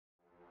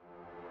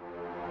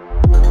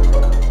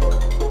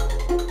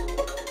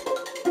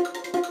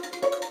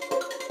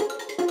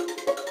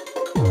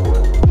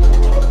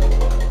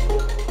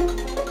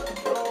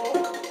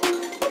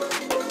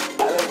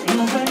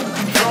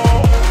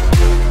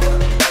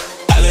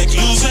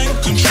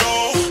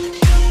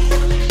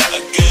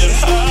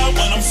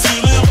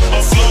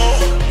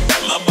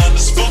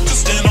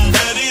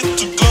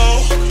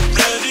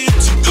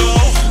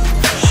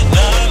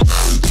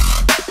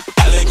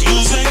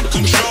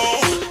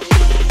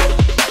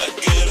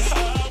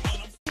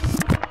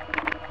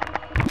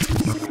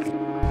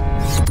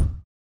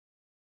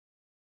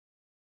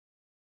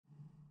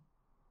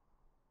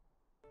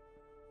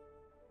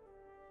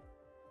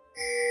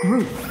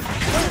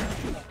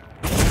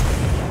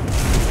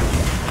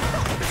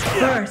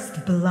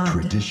First blood.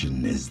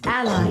 Tradition is the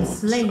Ally corpse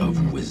slain.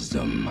 of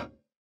wisdom.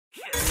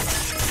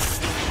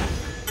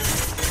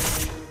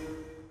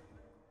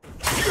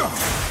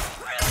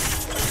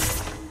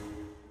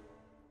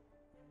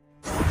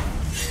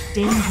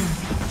 Danger.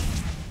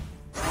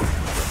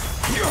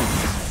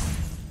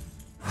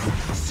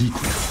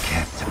 Secrets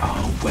kept,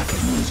 our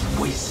weapons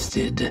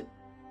wasted.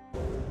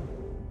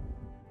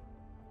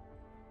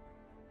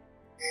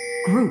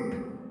 Group.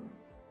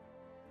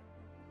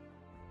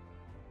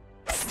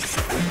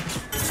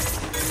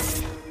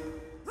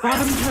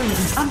 Bottom turret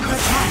is under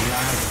attack.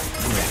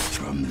 Last breath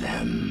from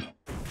them.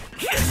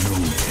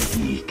 No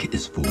technique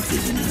is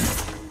forbidden.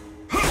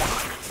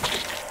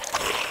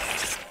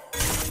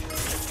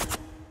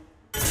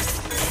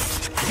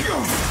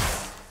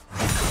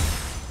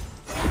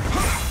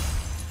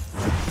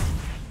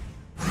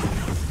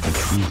 The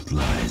truth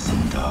lies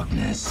in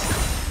darkness.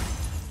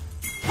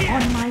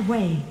 On my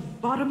way.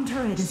 Bottom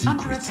turret is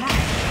under Secrets attack.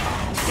 kept,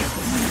 our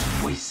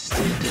weapons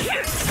wasted.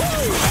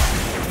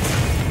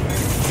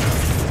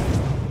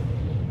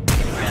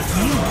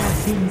 You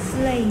have been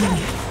slain.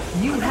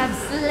 You have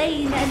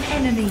slain an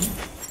enemy.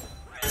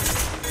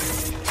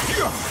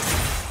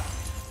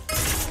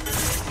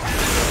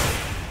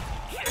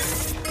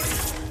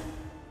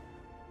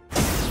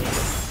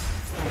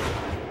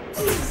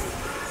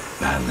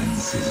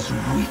 Balance is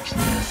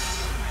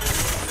weakness.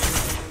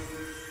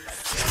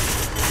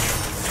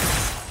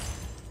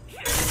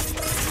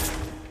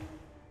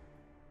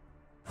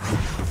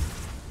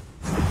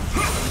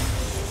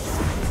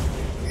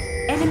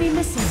 Enemy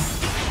missing.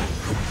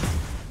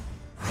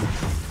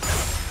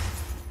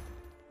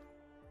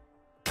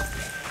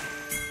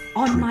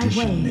 On my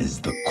Tradition way.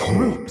 is the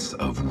corpse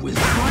of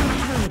wisdom.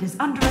 Bottom turret is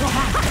under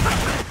attack.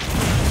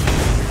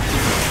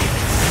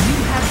 You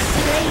have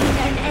slain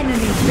an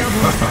enemy.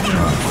 Double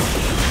kill.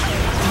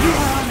 You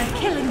are on a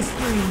killing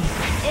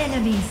spree.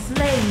 Enemy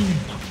slain.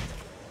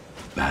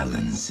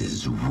 Balance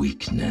is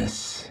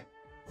weakness.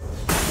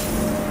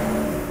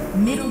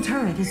 Middle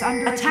turret is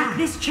under attack. Attack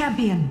this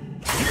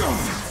champion.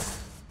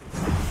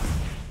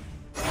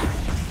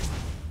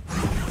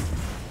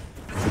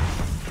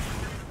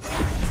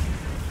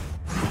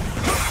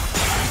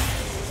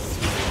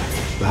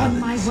 On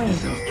my Balance way.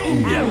 is a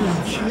An fool's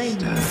ally slain.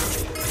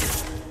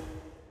 master.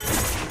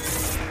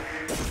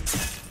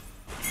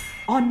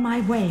 On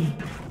my way.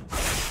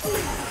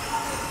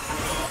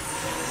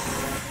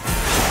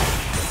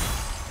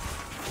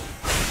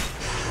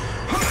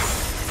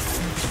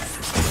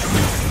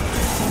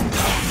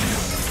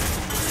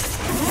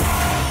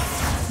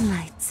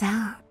 Lights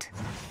out.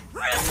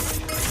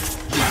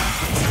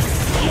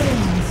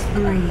 Killing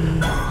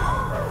spree.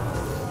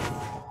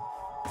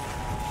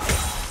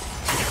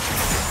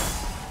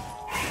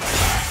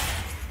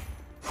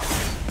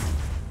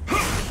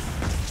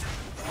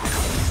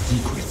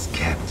 Secrets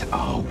kept,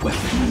 our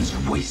weapons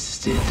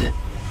wasted.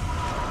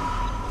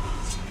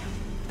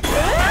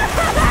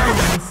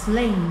 Ally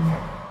slain.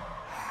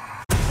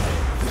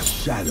 The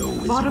shadow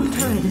is Bottom within.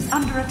 turret is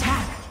under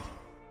attack.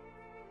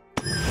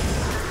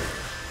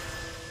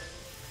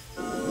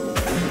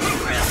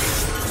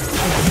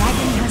 The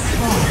dragon has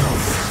fallen.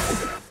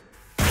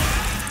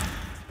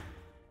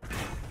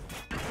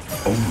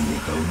 Only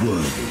the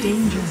worthy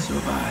Danger. will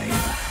survive.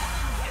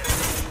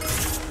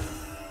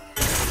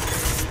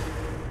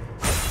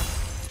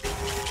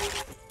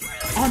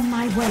 On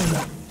my way.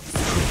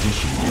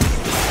 Tradition is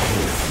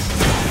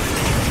the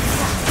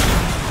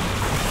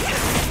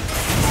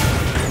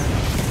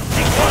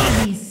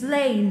Enemy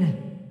slain.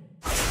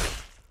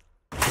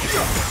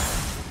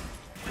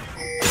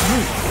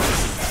 Wait.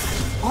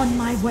 On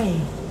my way.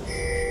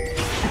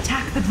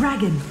 Attack the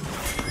dragon.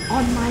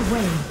 On my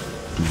way.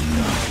 do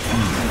not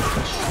feel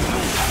the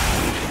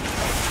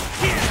shroud.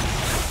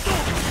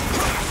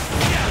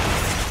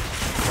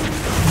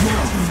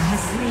 Your team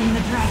has slain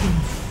the dragon.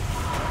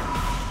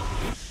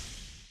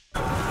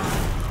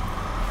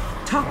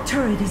 Top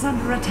turret is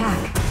under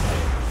attack.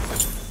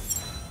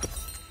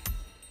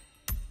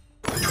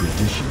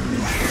 Tradition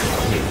is the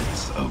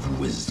corpse of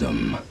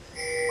wisdom.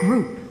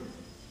 Group.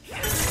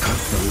 Cut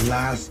the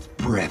last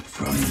breath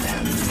from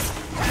them.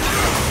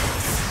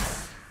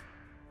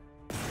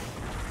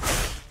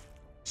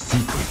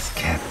 Secrets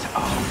kept,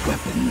 our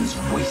weapons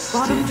wasted.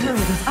 Bottom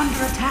turret is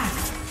under attack.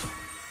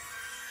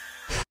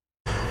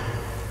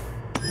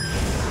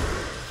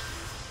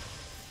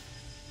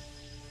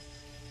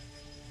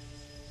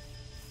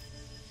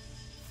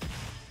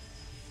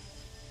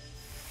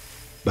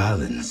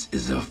 Balance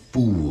is a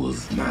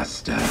fool's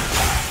master.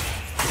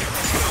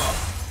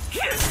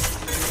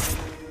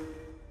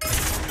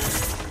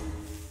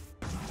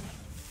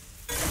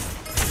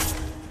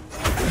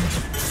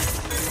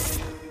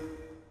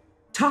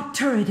 Top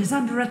turret is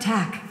under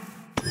attack.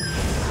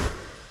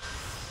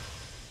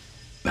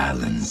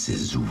 Balance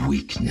is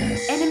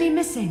weakness. Enemy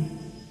missing.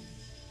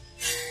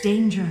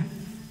 Danger.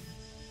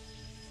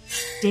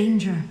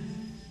 Danger.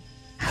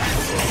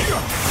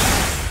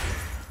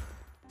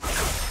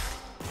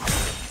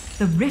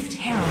 The Rift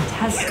Herald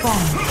has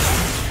spawned.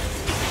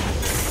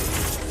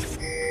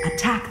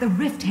 Attack the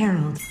Rift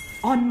Herald.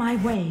 On my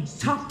way.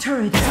 Top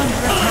turret is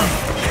under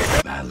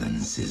attack.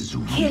 Balance is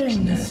weakness.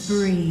 Killing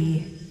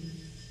spree.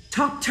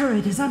 Top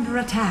turret is under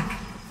attack.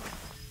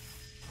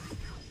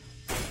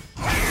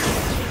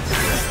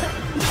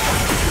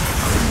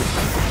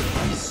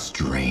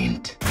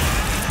 Restraint.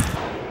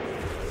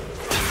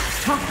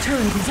 Top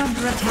turret is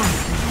under attack.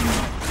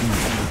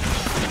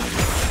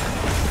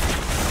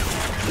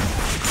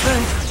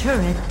 First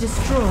turret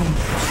destroyed.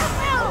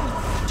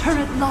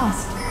 Turret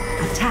lost.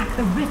 Attack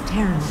the Rift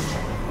Herald.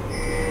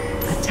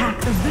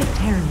 Attack the Rift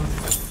Herald.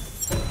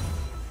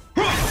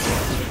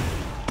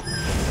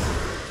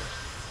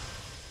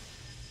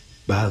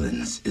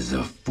 Balance is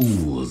a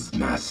fool's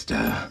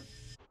master.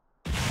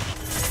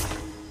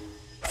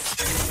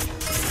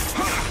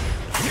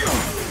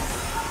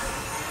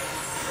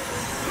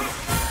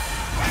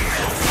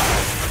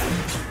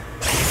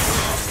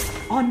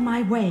 On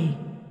my way.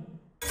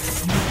 Your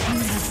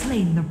team has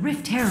slain the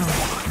Rift Herald.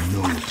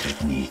 No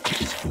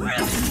technique is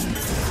forbidden.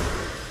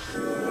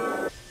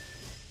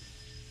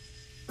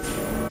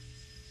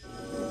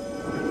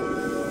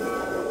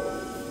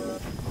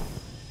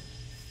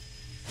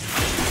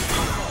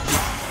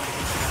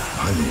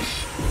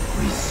 Punish.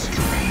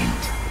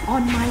 Restraint.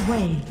 On my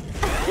way.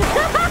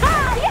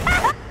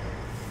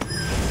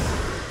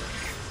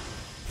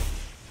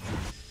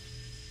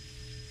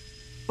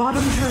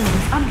 Bottom turret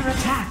is under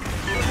attack.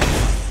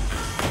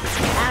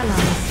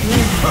 Ally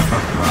slain.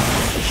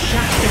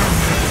 Shut down.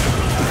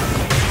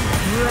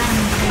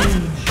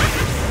 Rampage.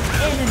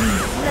 Enemy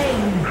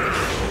slain.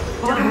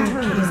 Bottom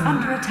turret is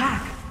under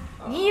attack.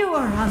 You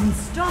are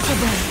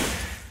unstoppable.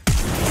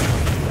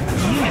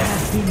 You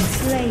have been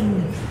slain.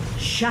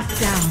 Shut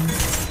down.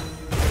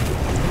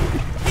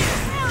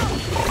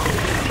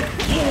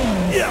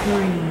 Killing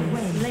spree.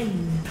 Slain.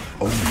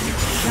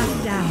 Shut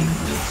down.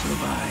 Will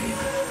survive.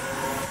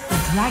 The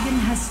dragon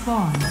has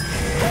spawned.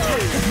 Attack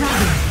the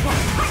dragon.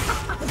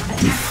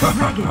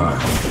 Attack the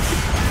dragon.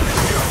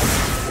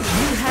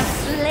 You have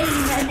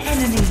slain an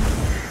enemy.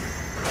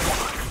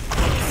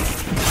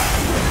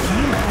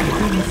 You have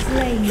been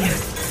slain.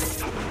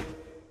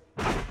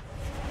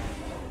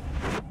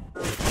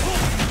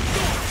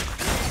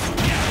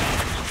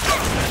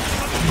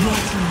 Your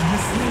team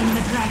has slain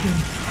the dragon.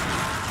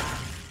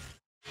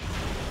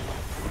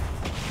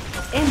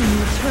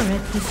 Enemy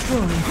turret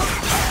destroyed.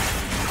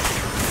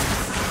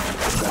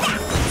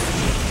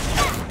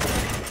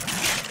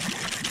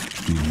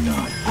 Do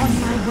not On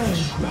my way.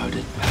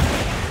 shrouded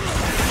path.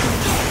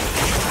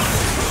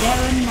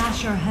 Baron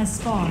Nashor has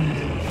spawned.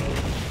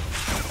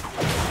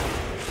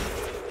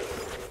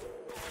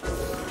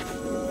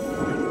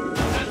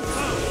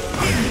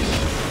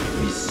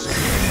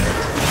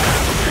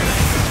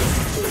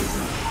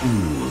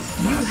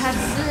 You have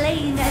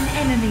slain an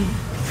enemy.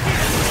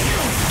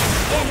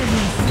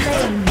 Enemy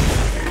slain.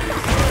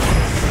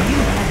 You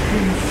have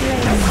been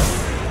slain.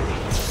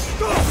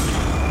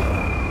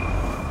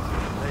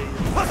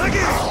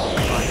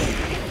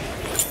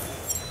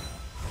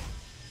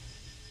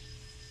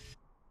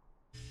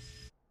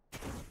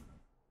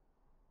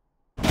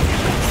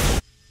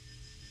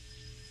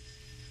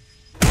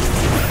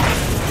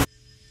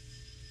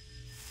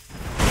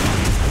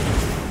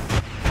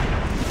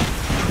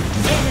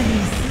 Enemy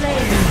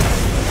slain.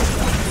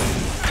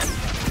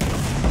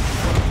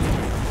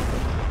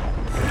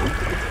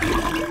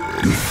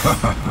 You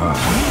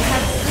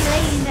have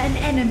slain an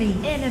enemy.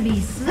 Enemy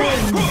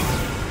slain. You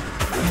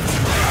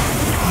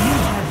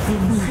have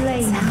been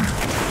slain.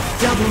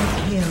 Double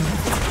kill.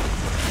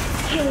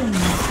 Killing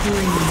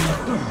spree.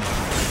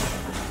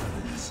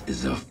 This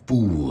is a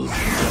fool's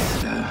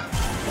master.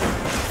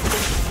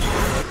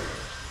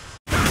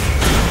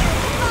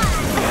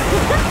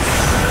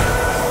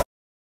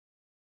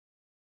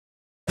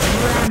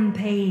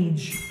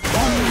 Rampage.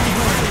 On my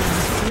way.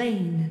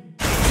 Slain.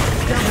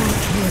 Double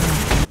kill.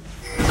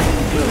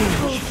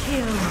 Triple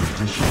kill.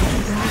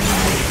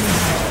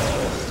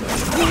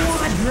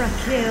 Quadra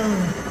kill.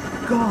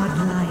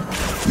 Godlike.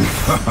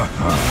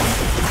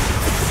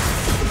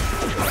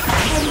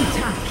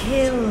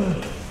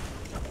 Pentakill.